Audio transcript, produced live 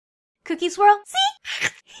Cookie Swirl C.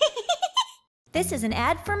 This is an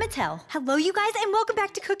ad for Mattel. Hello, you guys, and welcome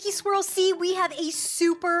back to Cookie Swirl C. We have a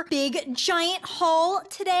super big, giant haul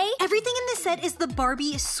today. Everything in this set is the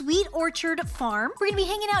Barbie Sweet Orchard Farm. We're gonna be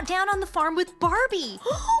hanging out down on the farm with Barbie.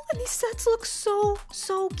 And these sets look so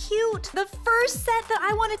cute. The first set that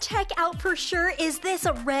I want to check out for sure is this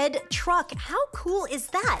red truck. How cool is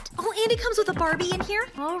that? Oh, and it comes with a Barbie in here.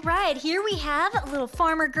 All right, here we have a little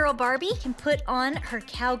farmer girl Barbie. Can put on her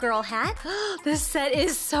cowgirl hat. This set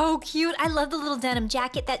is so cute. I love the little denim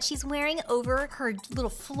jacket that she's wearing over her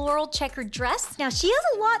little floral checkered dress. Now, she has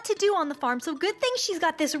a lot to do on the farm, so good thing she's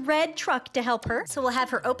got this red truck to help her. So we'll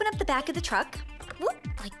have her open up the back of the truck. Whoop,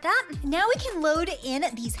 like that. Now we can load in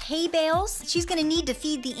these hay bales she's gonna need to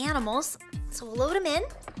feed the animals. So we'll load them in.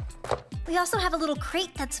 We also have a little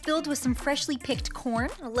crate that's filled with some freshly picked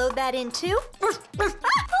corn. I'll load that in too.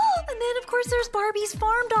 And then, of course, there's Barbie's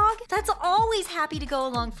farm dog. That's always happy to go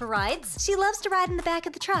along for rides. She loves to ride in the back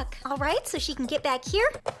of the truck. All right, so she can get back here.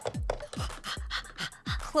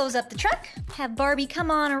 Close up the truck. Have Barbie come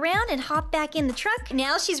on around and hop back in the truck.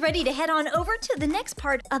 Now she's ready to head on over to the next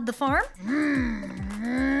part of the farm.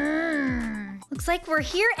 Looks like we're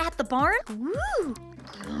here at the barn. Woo!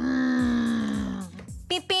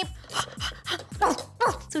 Beep, beep.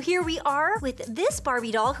 So here we are with this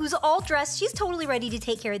Barbie doll who's all dressed. She's totally ready to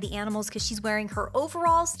take care of the animals because she's wearing her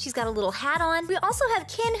overalls. She's got a little hat on. We also have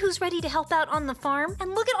Ken who's ready to help out on the farm.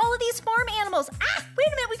 And look at all of these farm animals. Wait a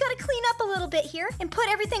minute, we gotta clean up a little bit here and put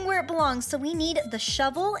everything where it belongs. So we need the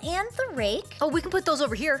shovel and the rake. Oh, we can put those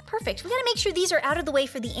over here. Perfect. We gotta make sure these are out of the way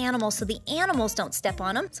for the animals so the animals don't step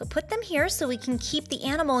on them. So put them here so we can keep the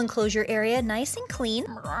animal enclosure area nice and clean.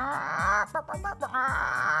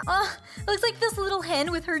 Oh, looks like this little hen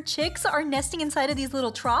with her chicks are nesting inside of these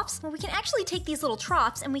little troughs. Well, we can actually take these little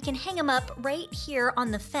troughs and we can hang them up right here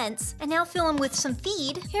on the fence and now fill them with some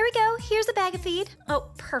feed. Here we go. Here's a bag of feed. Oh,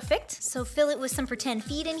 perfect. So fill it with some pretend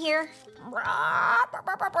feed in here. Oh,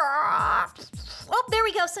 there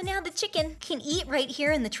we go. So now the chicken can eat right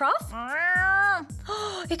here in the trough.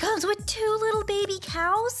 It comes with 2 little baby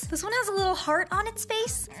cows. This one has a little heart on its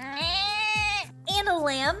face. And a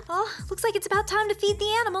lamb. Oh, looks like it's about time to feed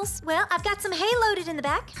the animals. Well, I've got some hay loaded in the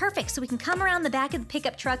back. Perfect, so we can come around the back of the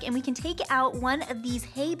pickup truck and we can take out one of these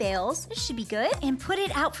hay bales. This should be good. And put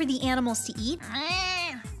it out for the animals to eat.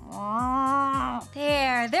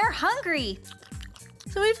 There, they're hungry.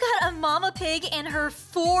 So we've got a mama pig and her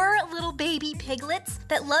 4 little baby piglets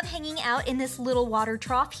that love hanging out in this little water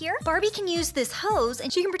trough here. Barbie can use this hose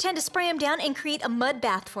and she can pretend to spray them down and create a mud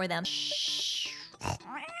bath for them.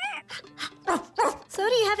 So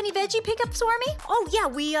do you have any veggie pickups for me? Oh yeah,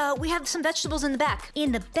 we have some vegetables in the back.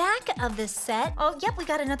 In the back of this set, oh yep, we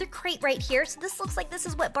got another crate right here. So this looks like this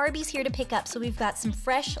is what Barbie's here to pick up. So we've got some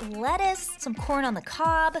fresh lettuce, some corn on the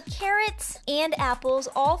cob, carrots, and apples,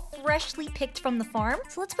 all freshly picked from the farm.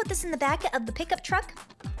 So let's put this in the back of the pickup truck.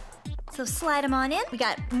 So slide them on in. We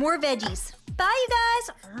got more veggies. Bye, you guys.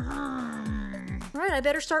 All right, I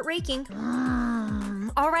better start raking.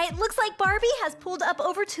 All right, looks like Barbie has pulled up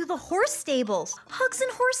over to the horse stables. Hugs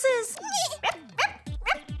and horses.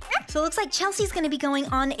 So it looks like Chelsea's gonna be going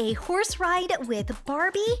on a horse ride with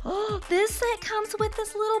Barbie. Oh, this set comes with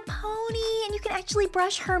this little pony, and you can actually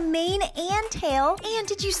brush her mane and tail. And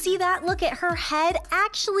did you see that? Look at her head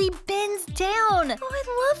actually bends down. Oh, I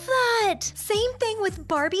love that. Same thing with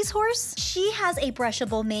Barbie's horse. She has a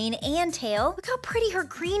brushable mane and tail. Look how pretty her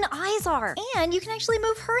green eyes are. And you can actually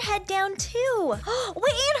move her head down too. Oh,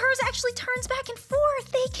 wait, and hers actually turns back and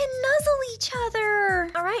forth. They can nuzzle each other.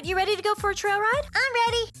 All right, you ready to go for a trail ride? I'm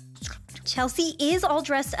ready. Chelsea is all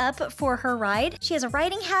dressed up for her ride. She has a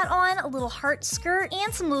riding hat on, a little heart skirt,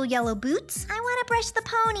 and some little yellow boots. I want to brush the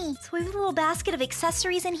pony. So we have a little basket of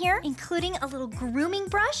accessories in here, including a little grooming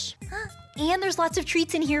brush. And there's lots of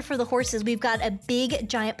treats in here for the horses. We've got a big,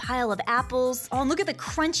 giant pile of apples. Oh, and look at the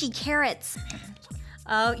crunchy carrots.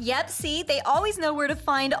 Oh, yep, see? They always know where to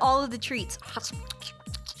find all of the treats.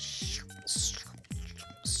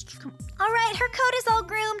 All right, her coat is all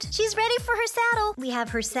groomed. She's ready for her saddle. We have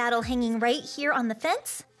her saddle hanging right here on the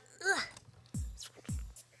fence.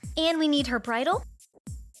 And we need her bridle.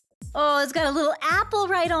 Oh, it's got a little apple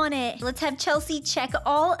right on it. Let's have Chelsea check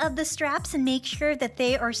all of the straps and make sure that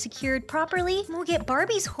they are secured properly. We'll get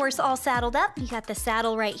Barbie's horse all saddled up. You got the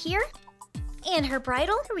saddle right here. And her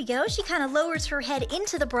bridle. Here we go. She kind of lowers her head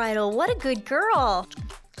into the bridle. What a good girl.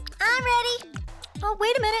 I'm ready. Oh,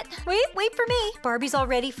 wait a minute. Wait for me. Barbie's all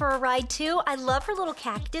ready for a ride too. I love her little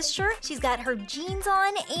cactus shirt. She's got her jeans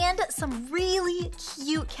on and some really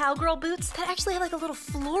cute cowgirl boots that actually have like a little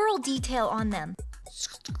floral detail on them.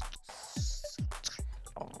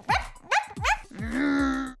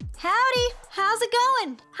 Howdy, how's it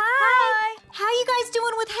going? Hi. How you guys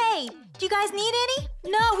doing with hay? Do you guys need any?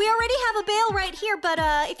 No, we already have a bale right here, but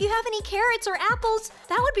if you have any carrots or apples,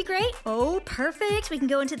 that would be great. Oh, perfect. We can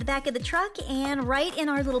go into the back of the truck and right in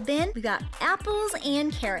our little bin, we got apples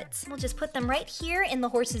and carrots. We'll just put them right here in the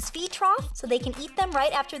horse's feed trough so they can eat them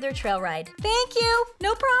right after their trail ride. Thank you.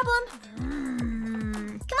 No problem. Come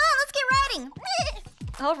on, let's get riding.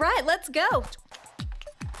 All right, let's go.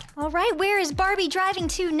 All right, where is Barbie driving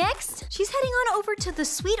to next? She's heading on over to the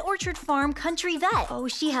Sweet Orchard Farm Country Vet. Oh,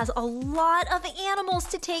 she has a lot of animals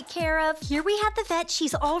to take care of. Here we have the vet.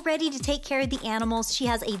 She's all ready to take care of the animals. She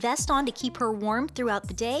has a vest on to keep her warm throughout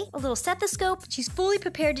the day, a little stethoscope. She's fully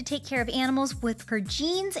prepared to take care of animals with her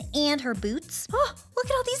jeans and her boots. Oh, look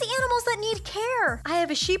at all these animals that need care. I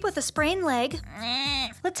have a sheep with a sprained leg.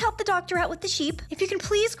 Let's help the doctor out with the sheep. If you can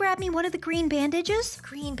please grab me one of the green bandages.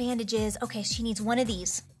 Green bandages. Okay, she needs one of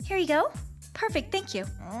these. Here you go. Perfect, thank you.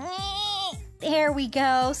 There we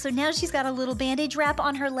go. So now she's got a little bandage wrap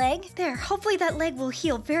on her leg. There, hopefully that leg will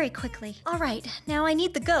heal very quickly. All right, now I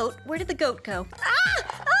need the goat. Where did the goat go?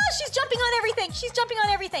 She's jumping on everything. She's jumping on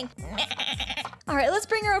everything. All right, let's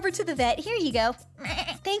bring her over to the vet. Here you go.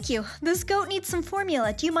 Thank you. This goat needs some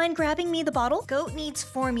formula. Do you mind grabbing me the bottle? Goat needs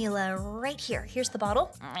formula right here. Here's the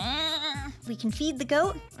bottle. We can feed the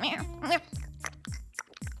goat.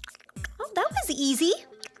 Oh, that was easy.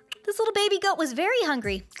 This little baby goat was very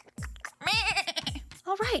hungry.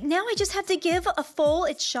 All right, now I just have to give a foal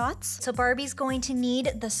its shots. So Barbie's going to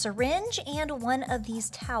need the syringe and one of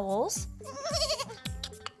these towels.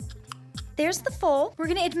 There's the foal. We're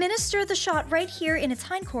gonna administer the shot right here in its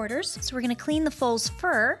hindquarters. So we're gonna clean the foal's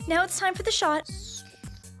fur. Now it's time for the shot.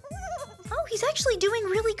 Oh, he's actually doing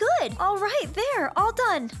really good. All right, there, all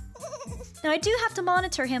done. Now I do have to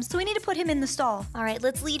monitor him, so we need to put him in the stall. All right,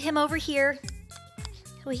 let's lead him over here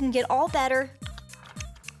so we can get all better.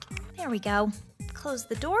 There we go. Close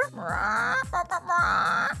the door. So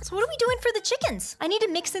what are we doing for the chickens? I need to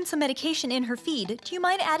mix in some medication in her feed. Do you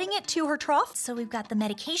mind adding it to her trough? So we've got the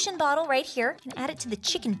medication bottle right here. And add it to the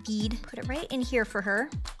chicken feed. Put it right in here for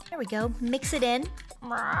her. There we go. Mix it in.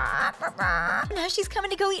 Now she's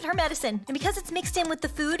coming to go eat her medicine. And because it's mixed in with the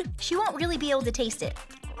food, she won't really be able to taste it.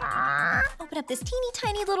 Open up this teeny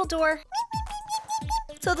tiny little door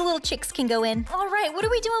so the little chicks can go in. All right, what are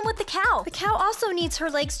we doing with the cow? The cow also needs her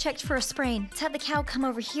legs checked for a sprain. Let's have the cow come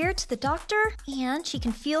over here to the doctor and she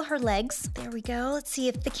can feel her legs. There we go. Let's see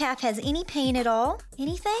if the calf has any pain at all.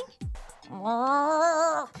 Anything?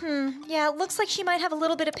 Yeah, it looks like she might have a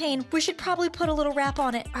little bit of pain. We should probably put a little wrap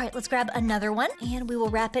on it. All right, let's grab another one and we will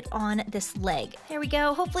wrap it on this leg. There we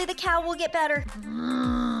go. Hopefully the cow will get better.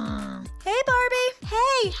 Hey, Barbie.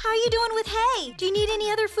 Hey, how you doing with hay? Do you need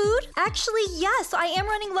any other food? Actually, yes, I am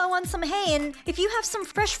running low on some hay, and if you have some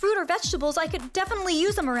fresh fruit or vegetables, I could definitely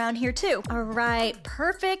use them around here too. All right,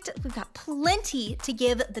 perfect. We've got plenty to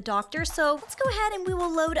give the doctor, so let's go ahead and we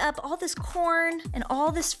will load up all this corn and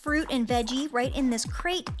all this fruit and veggie right in this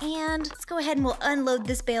crate, and let's go ahead and we'll unload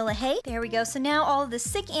this bale of hay. There we go. So now all of the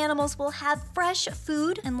sick animals will have fresh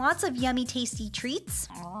food and lots of yummy, tasty treats.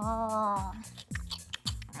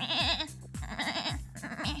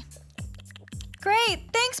 Great,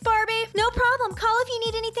 thanks Barbie. No problem, call if you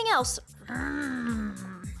need anything else.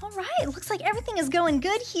 All right, looks like everything is going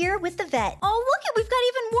good here with the vet. Oh, look it, we've got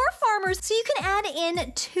even more farmers. So you can add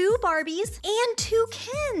in 2 Barbies and 2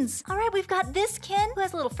 Kens. All right, we've got this Ken who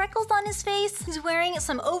has little freckles on his face. He's wearing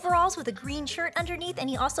some overalls with a green shirt underneath, and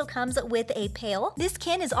he also comes with a pail. This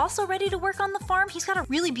Ken is also ready to work on the farm. He's got a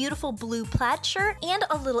really beautiful blue plaid shirt and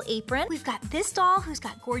a little apron. We've got this doll who's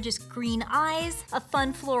got gorgeous green eyes, a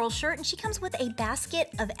fun floral shirt, and she comes with a basket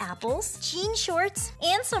of apples, jean shorts,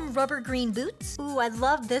 and some rubber green boots. Ooh, I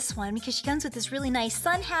love this one because she comes with this really nice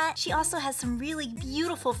sun hat. She also has some really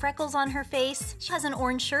beautiful freckles on her face. She has an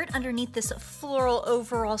orange shirt underneath this floral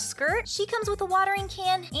overall skirt. She comes with a watering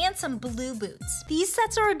can and some blue boots. These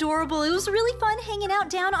sets are adorable. It was really fun hanging out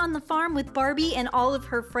down on the farm with Barbie and all of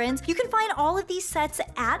her friends. You can find all of these sets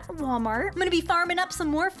at Walmart. I'm gonna be farming up some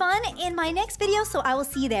more fun in my next video, so I will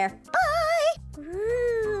see you there. Bye!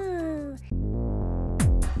 Ooh.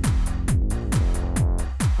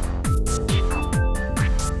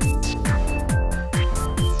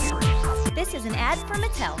 This is an ad for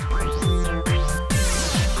Mattel.